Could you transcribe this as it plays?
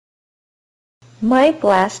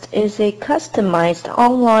Myblast is a customized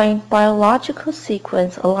online biological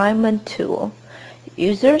sequence alignment tool.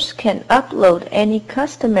 Users can upload any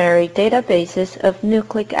customary databases of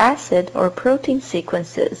nucleic acid or protein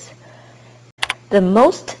sequences. The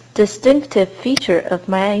most distinctive feature of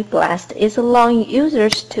Myblast is allowing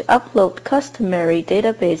users to upload customary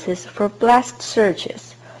databases for BLAST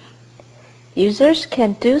searches. Users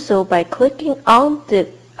can do so by clicking on the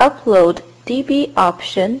Upload DB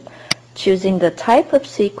option, choosing the type of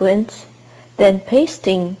sequence, then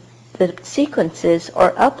pasting the sequences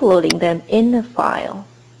or uploading them in a file.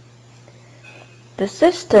 The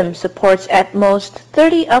system supports at most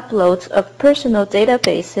 30 uploads of personal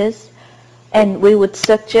databases, and we would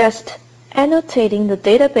suggest annotating the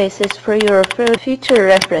databases for your future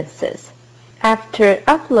references. After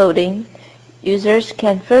uploading, users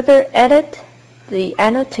can further edit the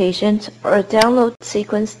annotations or download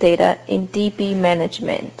sequence data in DB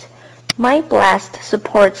management. Myblast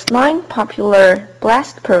supports 9 popular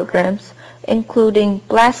BLAST programs, including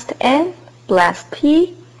BLAST-N,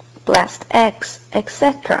 BLAST-P, BLAST-X,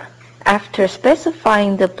 etc. After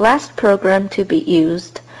specifying the BLAST program to be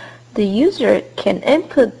used, the user can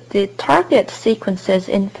input the target sequences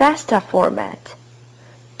in FASTA format,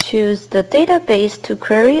 choose the database to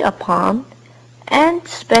query upon, and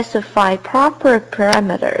specify proper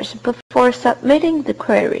parameters before submitting the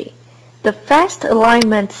query. The fast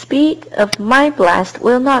alignment speed of Myblast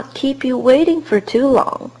will not keep you waiting for too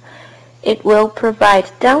long. It will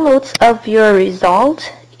provide downloads of your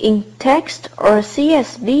result in text or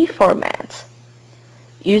CSV formats.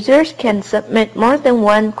 Users can submit more than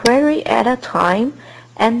one query at a time,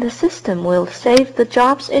 and the system will save the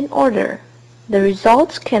jobs in order. The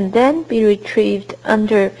results can then be retrieved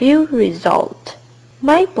under View Result.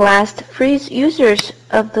 Myblast frees users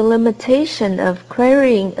of the limitation of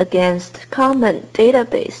querying against common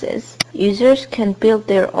databases. Users can build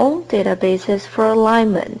their own databases for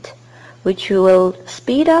alignment, which will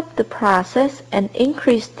speed up the process and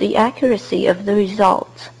increase the accuracy of the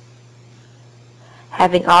results.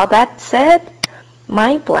 Having all that said,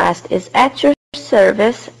 Myblast is at your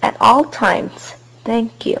service at all times.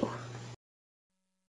 Thank you.